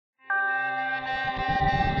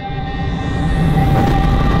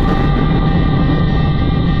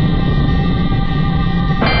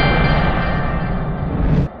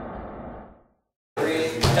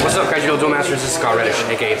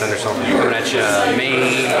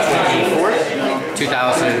May 24th,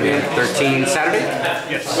 2013, Saturday?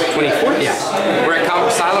 Yes. 24th? Yeah. We're at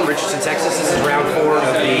Comic Asylum, Richardson, Texas. This is round 4 of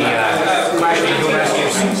the Clash of the Duel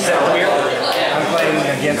Masters set here. I'm playing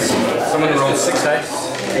against someone who rolled 6 dice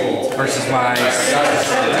versus my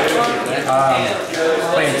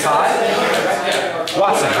playing Todd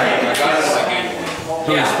Watson,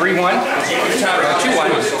 who is 3-1, 2-1.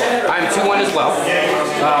 I'm 2-1 as well.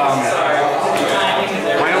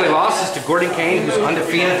 My only loss is to Gordon Kane, who's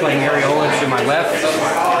undefeated, playing Areola to my left.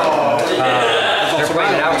 They're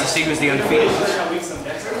playing it out to see who's the undefeated.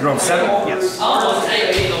 You rolled 7? Yes. You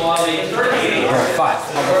rolled 5.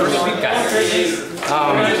 First week, guys.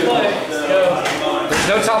 There's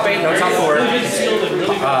no top 8, no top 4.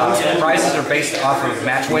 Prizes are based off of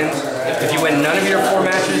match wins. If you win none of your 4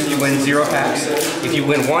 matches, you win 0 packs. If you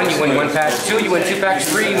win 1, you win 1 pack. 2, you win 2 packs.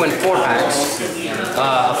 3, you win 4 packs.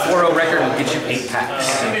 A 4-0 record will get you 8 packs.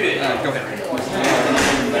 Go ahead.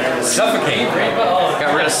 Suffocate.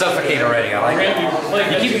 Got rid of Suffocate already. I like it.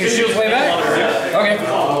 You keeping your shields way back? Okay.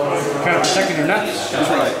 Kind of protecting your nuts. That's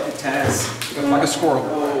right. Like a squirrel.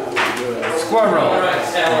 Squirrel.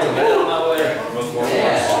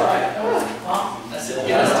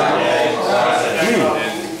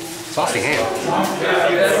 Saucy ham.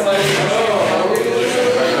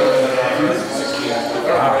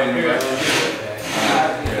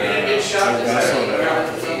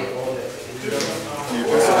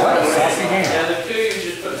 What a saucy ham.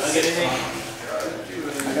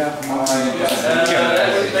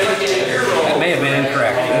 That may have been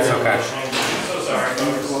incorrect. It's okay.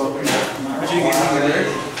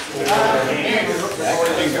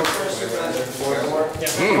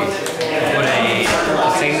 What a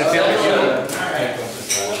thing to feel.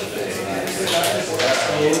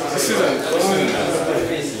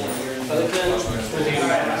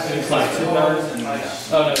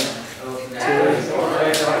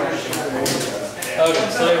 Okay,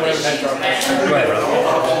 so whatever that drop. Go ahead, brother.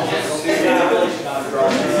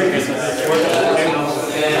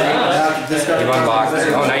 You've unlocked.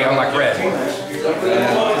 Oh, now you unlock red.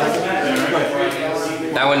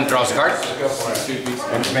 That one draws a card.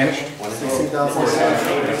 In Spanish.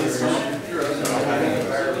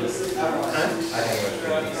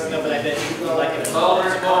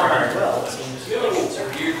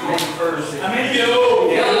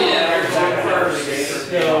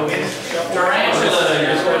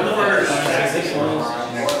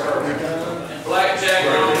 Blackjack.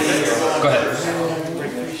 Go ahead.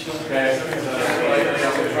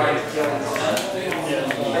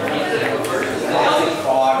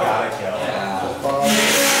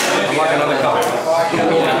 Unlock another card.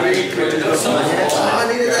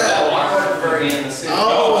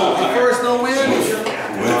 Oh, the first no win?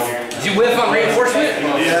 Did you whiff on reinforcement?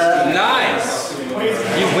 Yeah. Nice.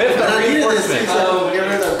 You whiffed on reinforcement.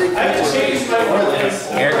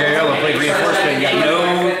 Areola played reinforcement. You got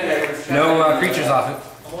no creatures off it.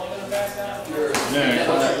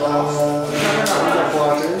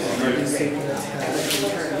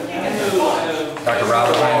 Dr.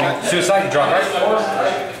 Robert. Suicide, draw card.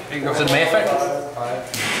 Is it May effect?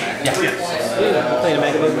 Yeah. Playing a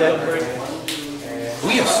Mega Book deck.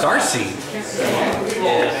 We have Starseed.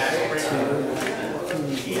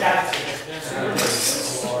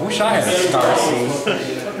 Wish I had a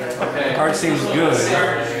Starseed. Card seems good.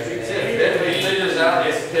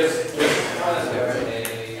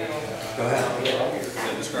 Go ahead.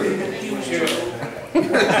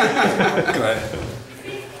 Go ahead.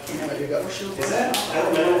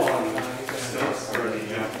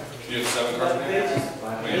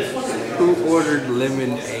 Who ordered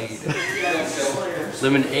lemonade?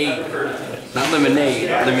 Lemonade. Not lemonade.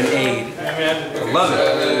 Lemonade. I love it.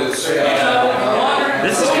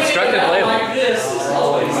 This is constructed playable.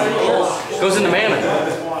 Goes into mana.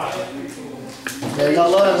 Yeah, you got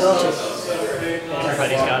love, don't you?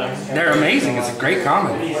 Everybody's got them. They're amazing. It's a great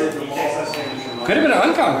common. Could have been an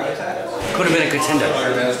uncommon. Could have been a contender.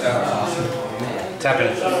 Tap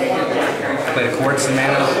it. Play the quartz and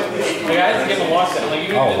mana. Like, I had to give them a lock that. Like,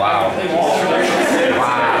 Oh, wow.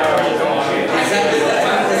 Wow.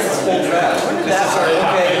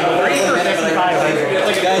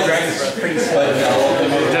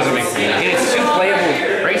 It doesn't make sense. And it's 2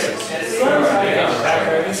 playable races.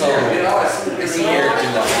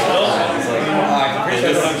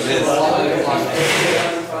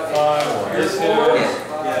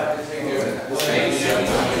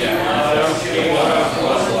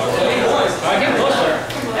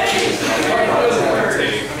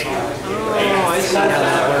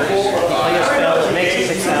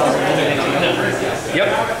 Yep.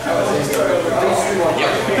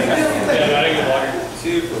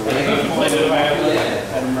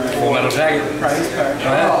 Full Metal Jacket. Go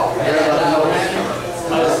ahead.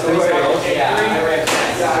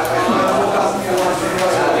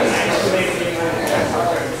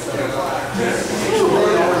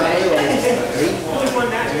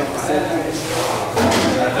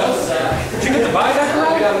 Did you get the buy, Dr.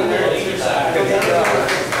 Rob? Did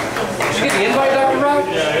you get the invite, Dr. Rob?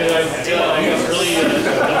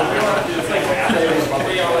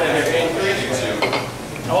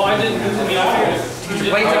 Oh, I didn't. Did you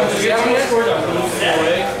play them together yet?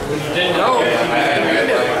 Didn't know.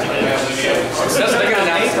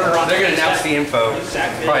 They're gonna announce the info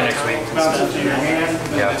probably next week.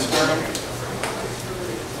 Yeah.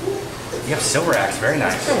 You have silver axe, very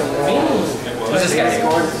nice. What's this guy?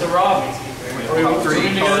 The Rob. Top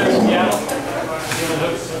 3. Yeah.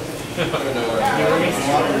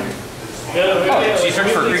 Oh, so you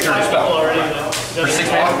search for a creature to spell. For 6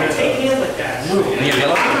 mana? You have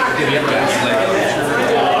yellow? You have yellow.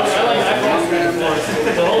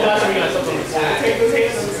 The whole batch we got something.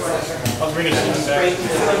 I'll bring it back.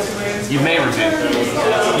 You may review.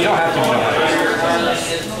 You don't have to.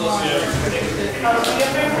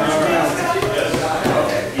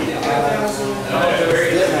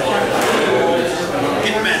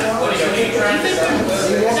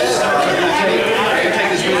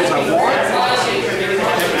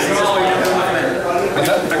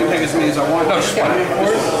 I can take as many as I want. No, just one.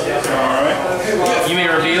 You may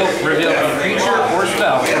reveal a creature or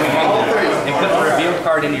spell and put the revealed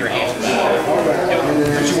card into your hand.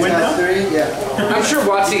 Did you win now? I'm sure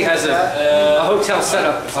WotC has a hotel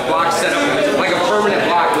setup, a block setup, like a permanent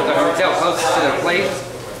block with a hotel closest to their place.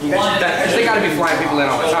 Because they got to be flying people in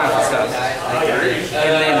all the time for stuff. And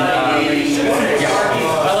then, yeah.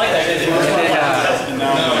 I like that.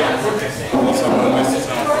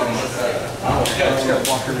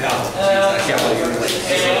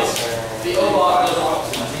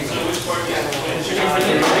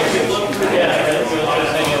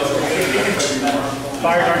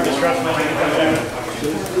 Fire Dark Disruption.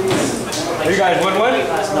 You guys win one?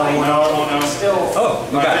 No. Oh,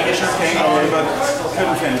 you got it. But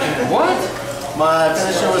couldn't finish. What? My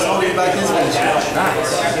finisher was holding back his finisher.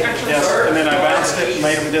 Nice. Yes, and then I bounced it,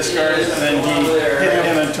 made him discard it, and then he hit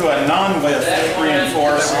him into a non-whiff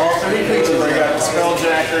reinforce. All 3 creatures. Where he got the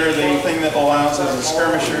Spelljacker, the thing that allows as a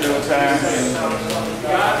skirmisher to attack.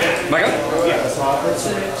 And, Michael?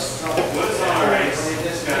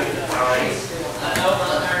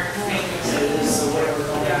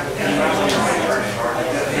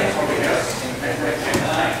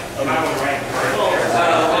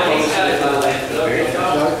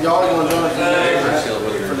 Y'all gonna join us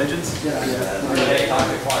for Legends? Yeah.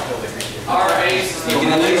 You can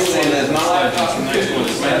at least say there's not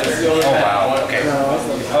Oh, wow. Okay.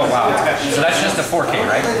 Oh, wow. So that's just a 4K,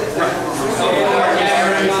 right?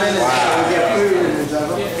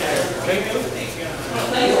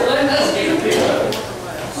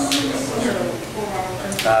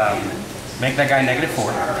 Make that guy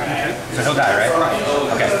 -4. So he'll die, right?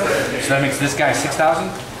 Okay. So that makes this guy 6,000?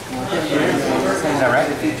 Is that right?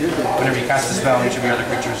 Whenever you cast a spell, each of your other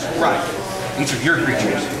creatures. Right. Each of your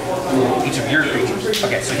creatures. Each of your creatures.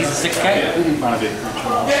 Okay, so he's a 6K?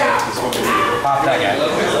 Pop that guy.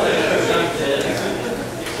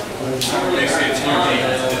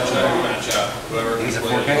 He's a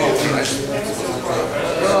 4K?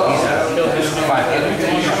 He's a 5K.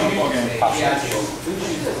 Pop shot.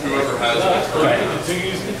 whoever has it. Go ahead.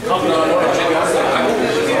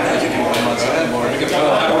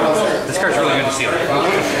 This card's really good to see. Very good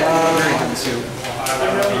to see.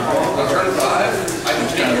 On turn 5, I can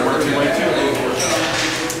take your work and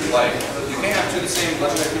like, you can't have 2 the same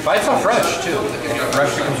legendary. But it's all fresh, too.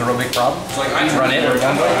 Fresh becomes a real big problem. So like, I run it or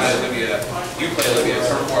one play Olivia, you play Olivia,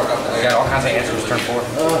 turn 4, I got You got all kinds of answers turn 4.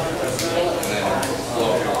 and then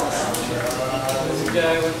blow up your arm.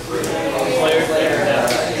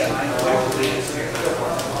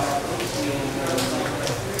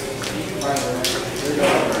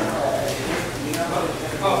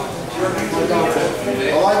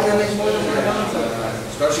 I like your next one.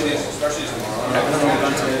 Especially tomorrow.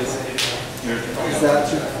 Is that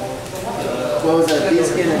what was that?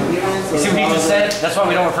 Beast skin and humans? You see what he just said? That's why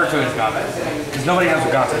we don't refer to it as Gauntlet. Because nobody knows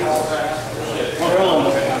what Gauntlet is. How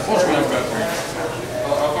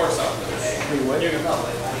far south?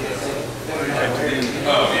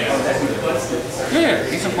 Oh, yeah. Yeah,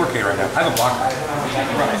 he's in 4K right now. I have a blocker.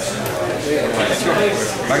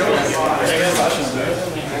 Michael?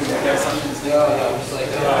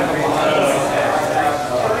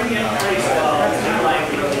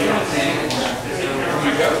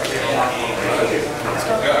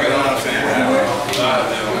 I got what I'm saying.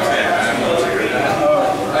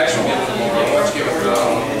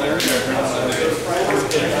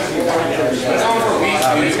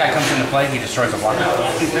 play, he destroys the blocker.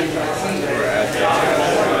 Did you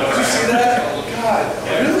see that? God,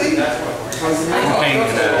 really? I'm paying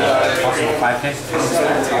possible 5K.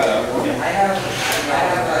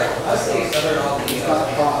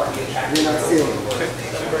 You're not seeing.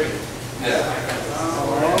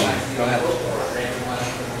 Go ahead.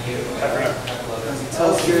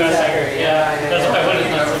 Tusker. Yeah, that's why I wanted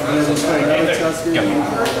to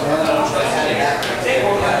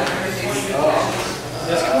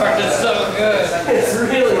This card is so good. It's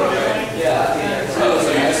really good. Yeah. So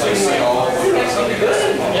you just like see all of them.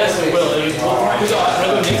 Yes, it will. Who's on?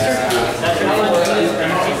 Brother Mixer? That's your name?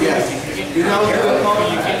 You know what they're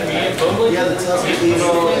called? You can't be in Boomley? Yeah, the Tusker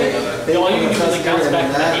Eagle. All you can do is like bounce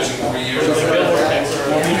back from that. Well, he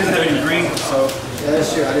doesn't have any green, so. Yeah,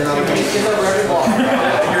 that's true. I didn't know.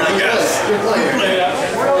 You're the guess. Good player.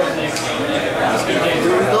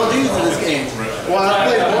 Don't do for this game. Well, I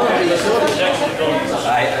played one, but you showed it.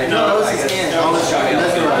 No, that was his hand. I was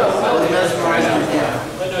mesmerized. I was mesmerized in his hand.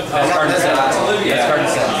 That's card to set. Yeah, it's card to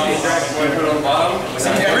set. Put it on the bottom. It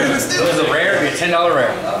was a rare, it'd be a $10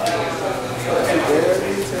 rare.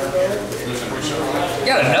 You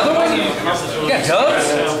got another one? You got dubs?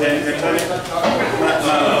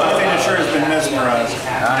 My finisher has been mesmerized.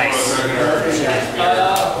 Nice.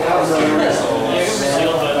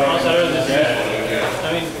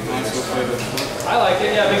 I like it,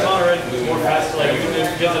 yeah, big honor and more fast, like you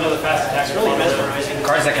can give another fast attack, it's really mesmerizing.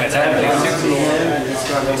 Cards that can attack me.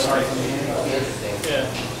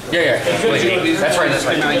 Yeah. Wait, that's right. That's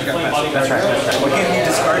right. That's right. What can you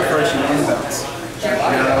discard first and inbounds?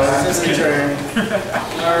 This is turn.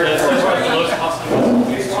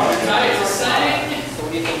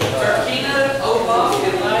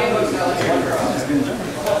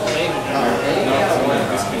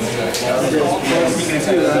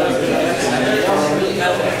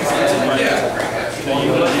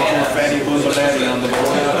 Fatty blue daddy on the board.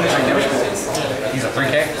 He's a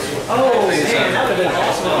 3K? Oh, man, that would have been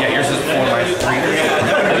awesome. Yeah, yours is 4 by 3.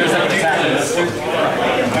 There's no attack in this. I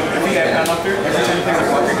think I've gone up there. Every time you think of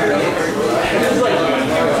fucking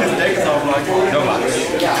his deck is all blocked. No box.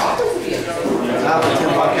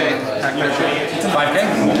 It's a 5K?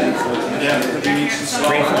 Yeah, but you need to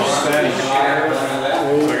Green force.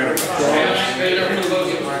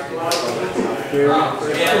 Yeah.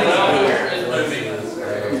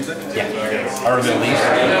 I reveal these.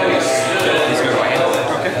 These go to my hand.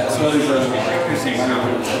 Okay. So there's a...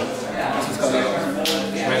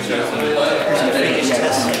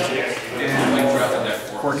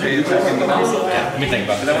 Let me think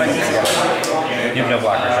about it. You have no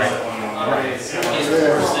blockers, right?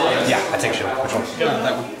 Yeah, I take shit. Which one?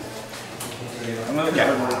 That one.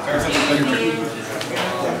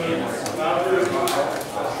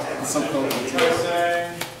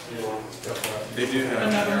 They do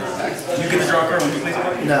have. You get the draw card when you play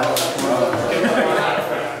somebody? No.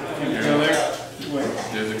 Go there. Wait.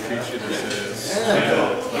 There's a creature that says.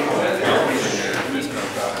 This card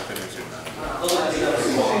got finish it now.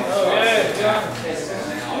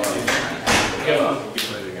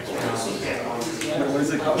 What is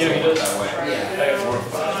it called? Yeah, he does. That way.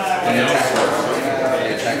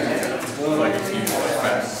 Like a few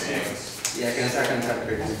fast things. Yeah, because it's not going to have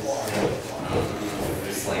bigger.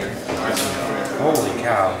 Slayer. Holy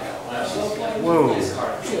cow. Whoa.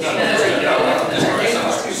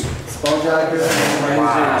 Spawn Jagger.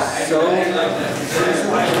 Wow. So.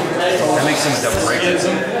 That makes him double break.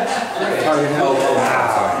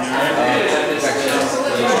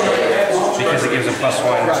 Because it gives him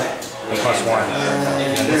 +1 and +1.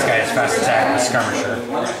 And this guy has fast attack with skirmisher.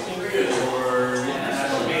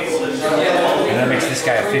 And that makes this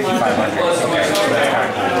guy a 5,500. Okay, so that's kind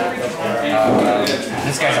of cool.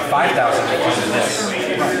 This guy's a 5,000 because of this.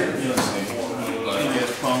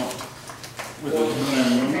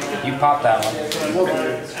 You pop that one.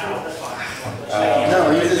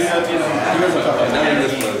 No, you just have to.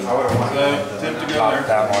 Pop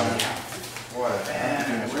that one.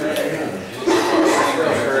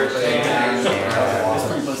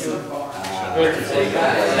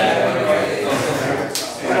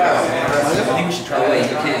 I think we should try. Wait,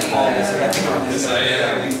 you can't call this.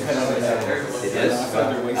 It is?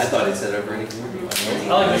 I thought it said over anything.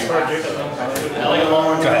 I like this card, dude. I like a long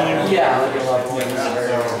one. Go ahead. Yeah, I like a lot of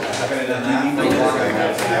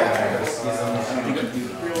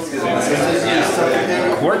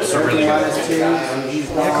Quartz are really good. He's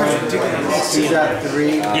at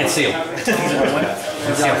 3. Yeah, seal.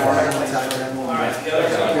 Seal for him.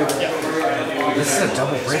 This is a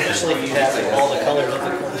double break. Especially if you have all the colors of the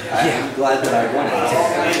card. I'm glad that I won it. I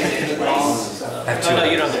have 2. Oh, no,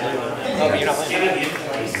 you don't have the blue one. Oh, you're not playing. I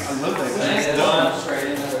love that.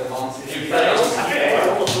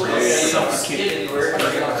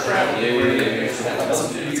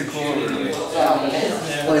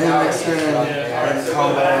 him next turn and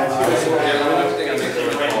combat. That's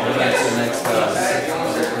the next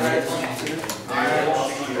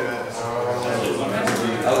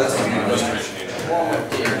oh, that's the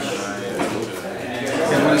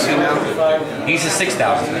What is he now? He's a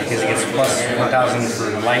 6,000 because he gets plus 1,000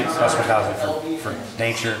 for light, plus 1,000 for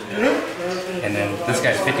nature. And then this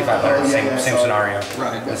guy's 5,500, same scenario.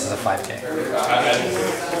 Right. This is a 5K.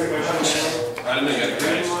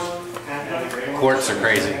 Quartz are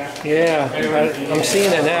crazy. Yeah, I'm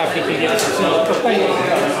seeing it now. If you can get it.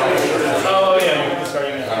 Oh, yeah, you can start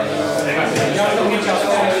using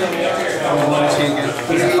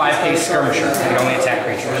He's a 5K skirmisher. He can only attack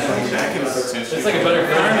creatures. It's like a better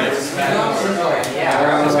environment.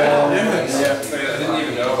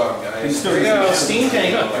 Steam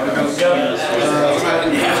Tank.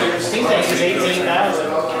 Steam Tank is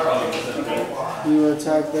 18,000. You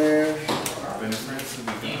attack there.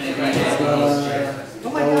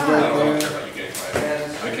 Double deck there.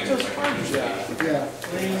 Yeah.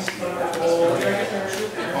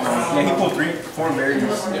 Yeah, he pulled 4 berries. 1,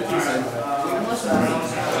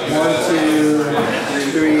 2,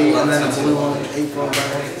 3, and then a blue one, 8 4 9.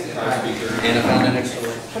 And I found an extra one.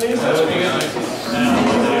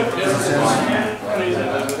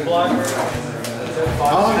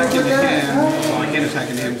 Oh, Attacking him. Well, I can't attack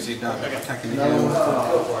him because he's not attacking him.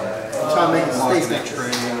 trying to make it Lost stay that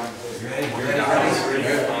trade.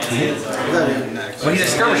 But he's a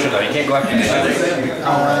skirmisher though. He can't go after the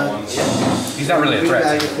He's not really a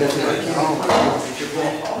threat.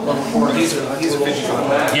 He's a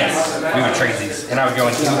 55. Yes, we would trade these, and I would go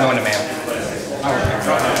into mana.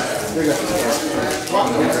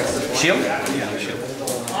 Shield? Yeah, shield.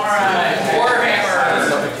 Alright, Warhammer.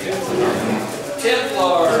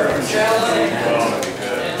 Templar. Challenge.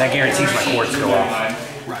 That guarantees my quartz go off.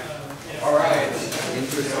 Right.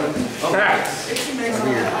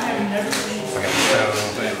 Okay, so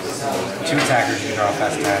 2 attackers, you can draw a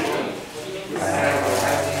fast attack.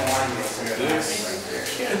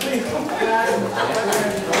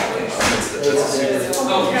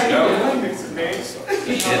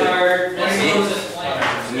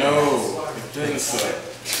 No, it doesn't suck.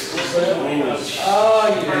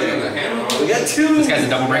 We got 2. This guy's a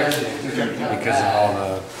double break because of all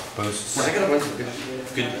the boosts.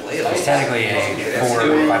 It's technically a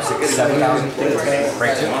 4, 5, 6, 7,000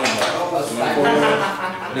 break 2.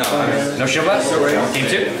 No shield blast? Game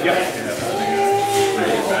 2? Yep.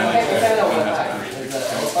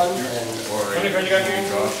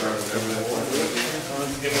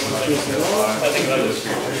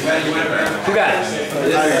 Who got it?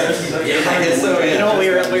 You know, we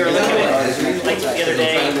were looking at like the other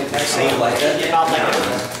day, saying about like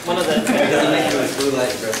one of the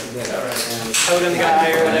totem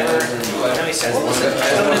guy or whatever. And he says,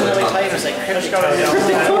 totem in really tight. I was like, credit card.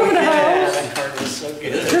 Totem in the house. That card was so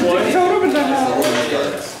good. Totem in the house.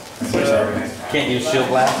 Can't use shield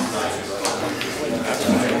blast.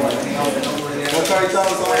 What card you thought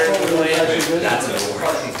was good?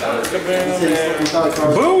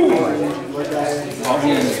 Boom!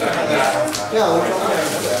 Yeah,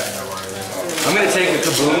 I'm going to take a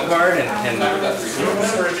Kaboom card and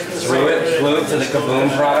glue it to the Kaboom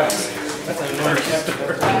products.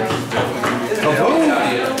 Kaboom!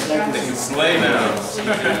 They can slay now.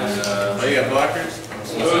 Oh, you got blockers?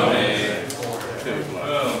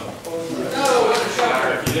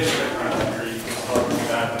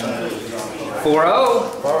 4-0.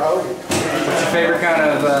 What's your favorite kind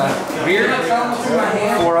of beer? 4-0.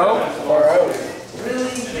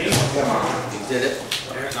 did it.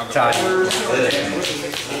 Todd.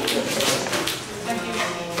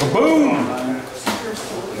 Kaboom!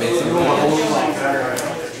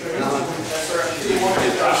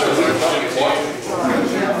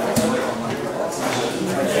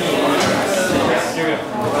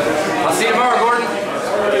 I'll see you tomorrow, Gordon.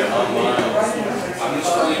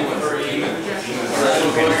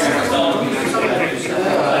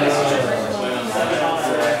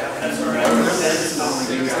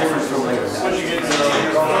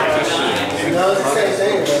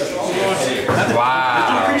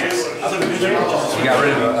 Wow. You got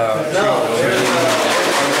rid of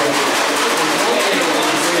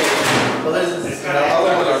Well, this is the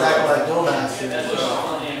other one is acting like Duel Master. Go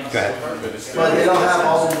ahead. But they don't have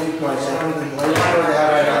all the new cards. They have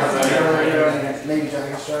right now. Maybe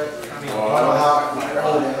Dragon Strike. I don't know how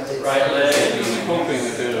early they take. Right leg. Hoping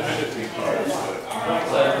that they'll ship me cards.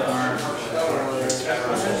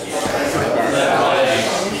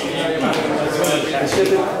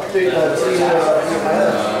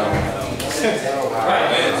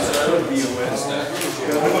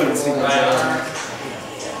 I wouldn't see that.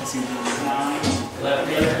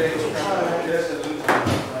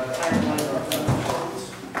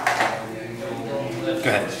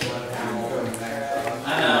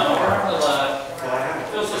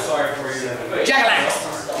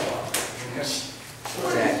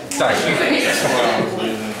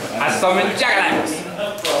 I summon Jagalang.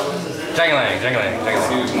 Jagalang.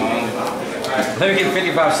 Let me get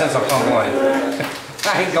 55 cents off pump one.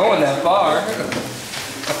 I ain't going that far.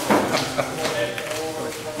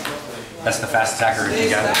 That's the fast attacker if you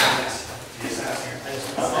got it.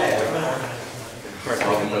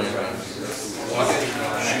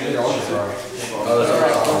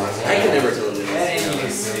 I can never tell them.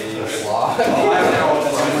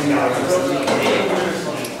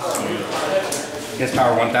 His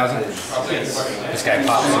power 1,000. This guy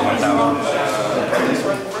pops to 1,000.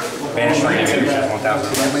 Banish target inhibitors is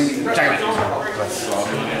 1,000. Check it out.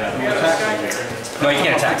 No, you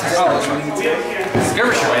can't attack. Oh, that's right.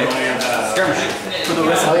 Skirmisher, babe. Skirmisher. For the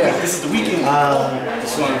rest of this is the weekend.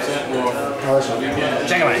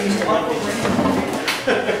 Check it out.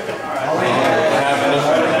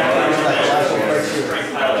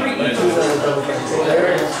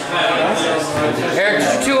 Eric,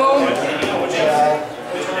 did you 2-0?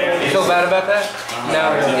 You feel bad about that? No.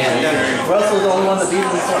 Russell's the only one that beat him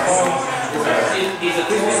so far.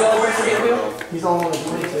 He's the only one that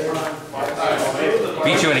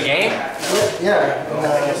Beat you in a game?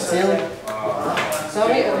 Yeah, ceiling. So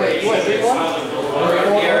wait, you want 3-1?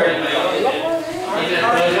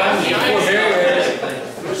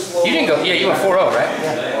 You didn't go, yeah, you went 4-0, right?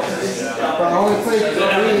 Yeah. But I only played 3.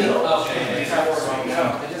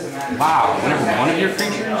 Wow, whenever one of your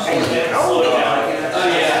creatures?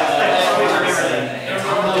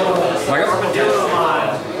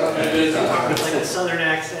 Like a southern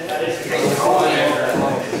accent. Did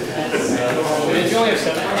you only have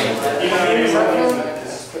 7?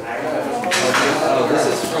 Oh, this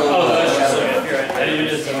is from. Oh, that's just you're right. I didn't even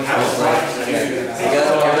just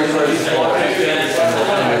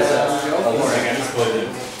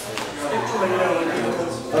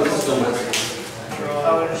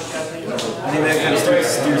I think that kind of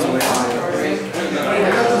steers away from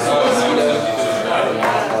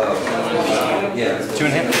Yeah. 2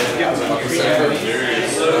 and hit?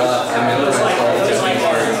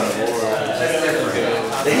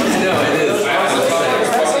 No, it is.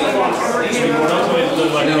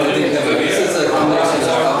 No, this is a combination of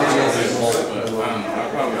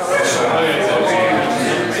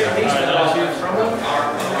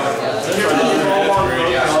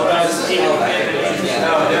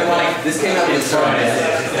this came out with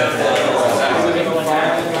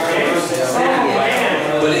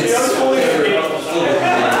but it's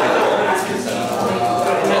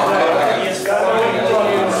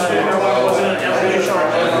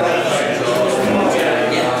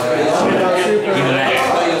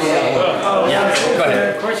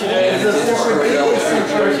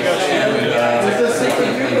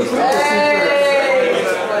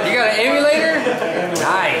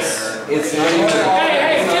it's not even.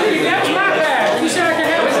 Hey, Jimmy, that's my bag. You said I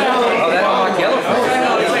could have it. Oh, that unlocked yellow for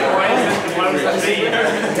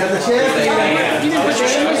Got the chance. You didn't put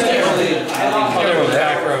your shoes down.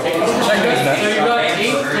 Check those nuts. So you got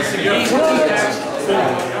 8 plus the 14 packs.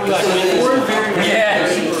 You got 4 very Yeah.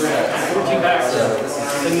 14 packs.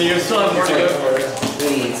 And you still have more to go for it.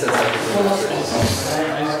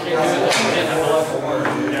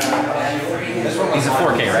 He's a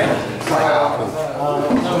 4K, right?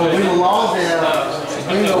 We lost him.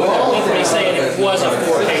 He's saying it was a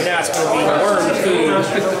 4K, now it's going to be worm food.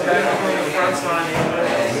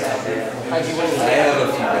 I have a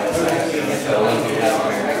few.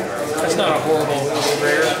 That's not a horrible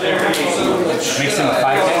rare. Makes him a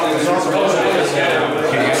 5K.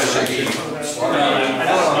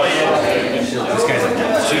 This guy's a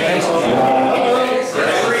suitcase.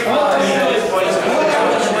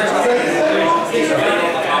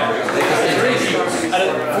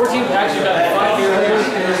 14 packs, you got 5 years.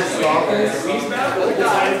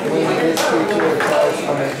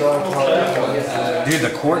 Dude, the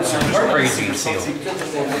quartz are just crazy in sealed. They're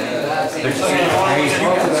just crazy.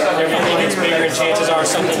 Everything gets bigger and chances are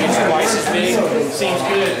something gets twice as big. Seems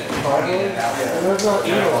good.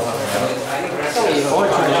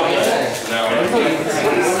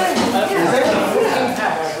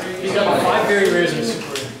 He's got 5 very rares in his super.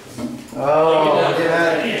 Oh,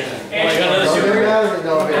 yeah. I got another super.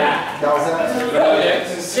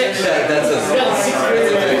 That's a.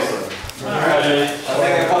 I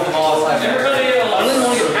didn't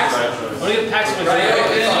want to get packs. I want to get packs of it. No,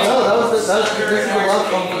 this is the love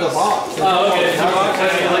from the box. Oh, okay.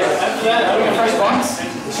 After that, I don't get first box. It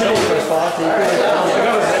should be the first box. So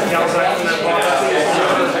you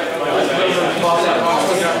could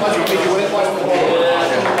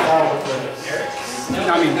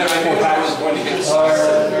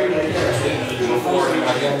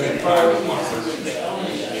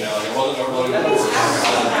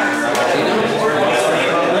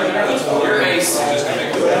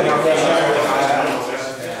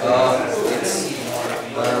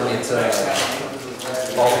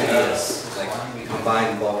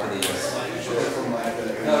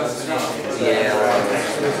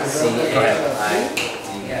ahead.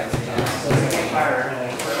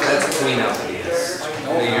 That's a queen alphabet.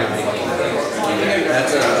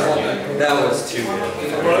 That was too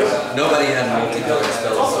good. Nobody had multicolored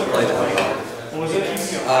spells to play that.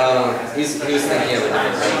 He was thinking of a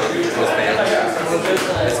different type. It was bad.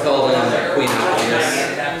 It's called Queen Alphabet.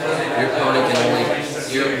 Your opponent can only.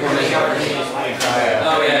 Your opponent.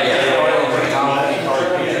 Oh yeah.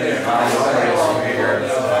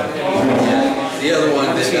 The other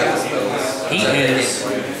one did have the spells. He is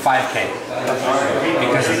 5K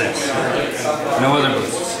because of this. No other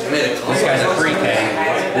boosts. This guy's a 3K.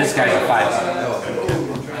 This guy's a 5K.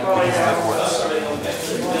 Because of the quartz.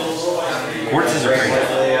 Quartzes are great.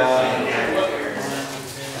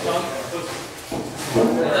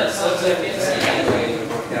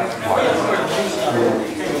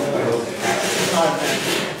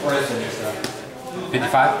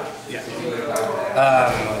 $55? Yeah.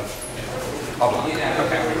 I'll block.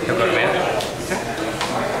 Okay. He'll go to mana.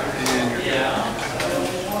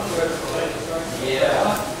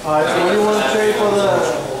 Alright, so what do you want to trade for the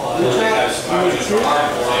retract?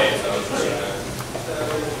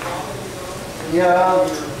 Yeah,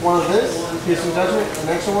 one of this, piercing judgment, an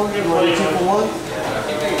extra one, you want to do 2 for 1?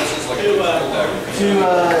 Two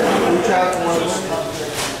retract, one of them.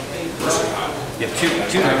 You have two that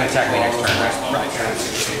can attack me next turn, right?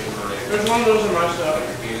 There's one of those in my stuff.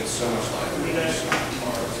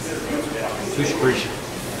 Two Shikrishi.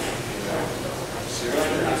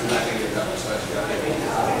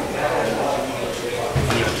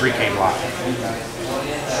 And you have a 3K block.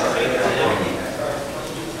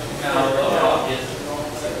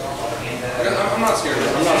 I'm not scared.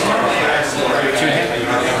 I'm not scared. 2 hit,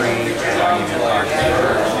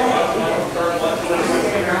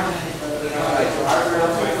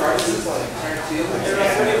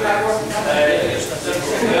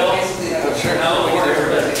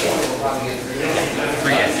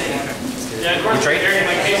 3 hit. You trade?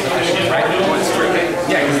 Right?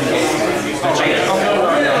 Yeah. I'll trade.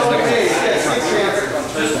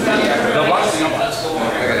 No blocks? No blocks.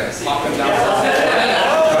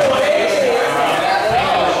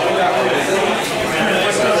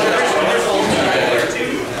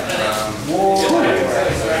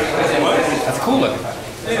 That's cool looking.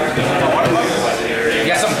 You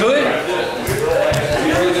got something good?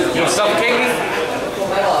 You don't suffocate me?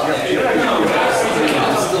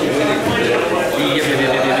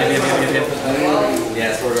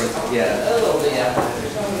 Yeah, sort of. Yeah.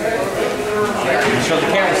 You showed the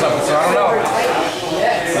camera something, so I don't know.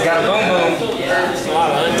 You got a boom boom. It's a lot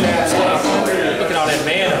of untapped stuff. Look at all that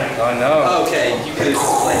mana. Oh no. Okay, you could have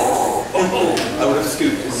played. I would have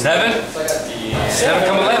scooped. 7? 7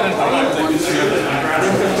 come 11.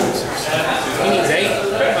 He needs 8.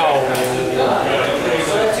 Oh.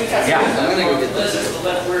 Yeah. I'm gonna go get this.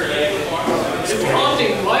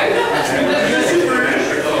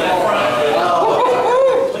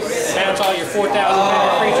 Bounce all your 4,000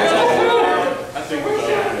 mana creatures out there.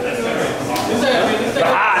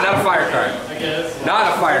 Not a fire card.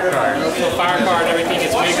 Not a fire card. So fire card, everything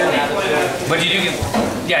gets bigger. But you do get.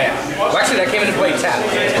 Yeah. Well, actually, that came into play tap.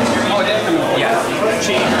 Oh, it did? Yeah.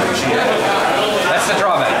 Cheap. That's the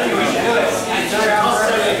drawback.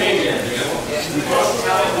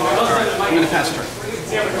 I'm going to pass turn.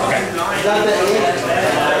 Okay. Is that the 8?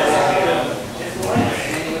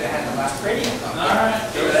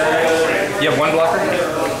 You have 1 blocker?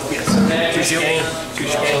 Yes. 2 shield. 2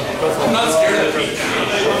 shield. I'm not scared of the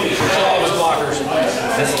all his blockers.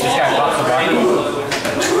 This guy pops the blocker.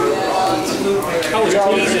 I was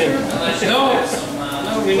teasing. No,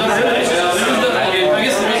 we're not really. I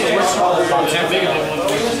guess the reason we're bigger than 1.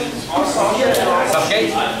 Suffocate?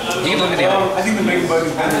 You can look at the other. I think the big bug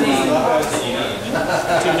is better than 2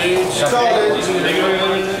 dudes.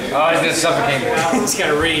 Oh, he's going to suffocate me. He's got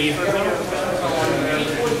to read.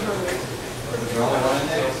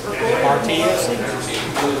 RTS.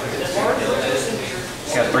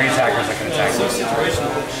 He's got 3 attackers that can attack So him.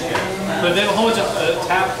 situational. But then a whole bunch of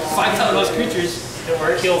tap 5 times those creatures.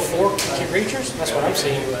 Kill 4 creatures? That's what I'm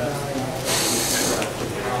seeing.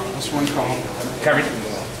 That's 1 call. Covered.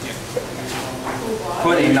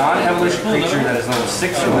 Put a non-evolution creature that is level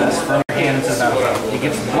 6 or less from your hand into the battlefield. It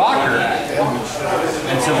gets blocker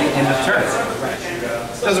until the end of turn.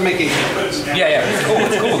 Doesn't make any difference. Yeah, it's cool.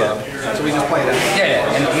 It's cool though. So we just play that. Yeah,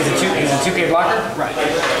 and he's a 2K blocker. Right.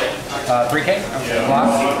 3K block.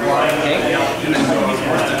 Okay.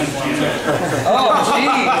 Oh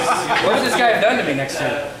jeez! What would this guy have done to me next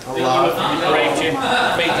turn? Raped you.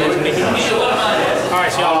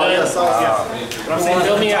 Alright, so y'all done?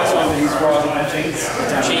 Build me out. I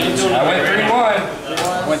went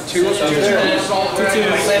 3-1. Went 2. 2-2.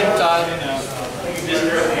 Same Todd.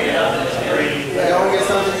 Yeah, I want to get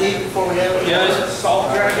something to eat before we have it. Yeah, is it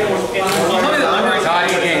Salt Dragon? Todd,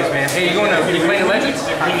 eat games, man. Hey, you playing Legends?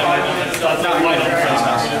 Not mine, friend's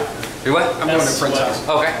house. You what? I'm going to Fred's house.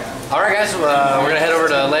 Okay. All right, guys. We're gonna head over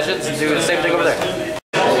to Legends and do the same thing over there.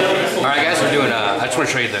 All right, guys. We're doing. I just want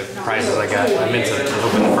to show you the prizes I got. I meant to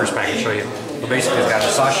open the first pack and show you. But basically, it's got a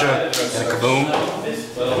Sasha and a Kaboom,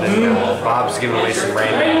 and then Bob's giving away some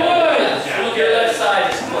random.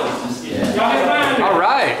 All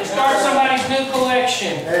right. Start somebody's new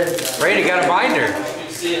collection. Brady got a binder.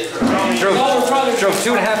 Drove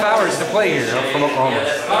 2.5 hours to play here from Oklahoma.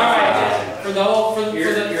 Alright. For the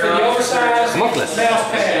oversized Smokeless.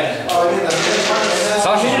 mouse pad.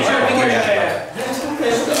 Sasha's Miniature pad.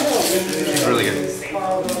 She's really good.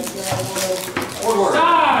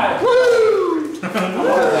 Todd! Woo!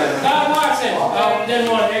 Todd Watson. Oh, didn't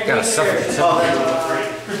want to. Gotta suffocate.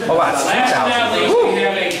 Oh wow, it's Last but not 2,000. least, we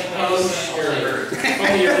have a poster from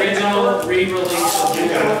the original re-release of Duel.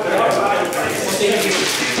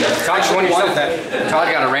 Todd, you won yourself that. Todd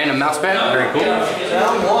got a random mouse pad. Very cool.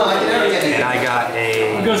 Round 1, I can never get it. And I got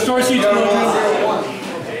a Go store seats.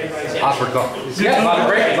 awkward call. Yeah, Bob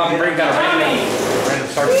and Break got a random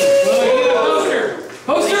start. Poster.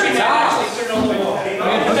 Poster.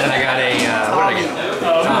 And then I got a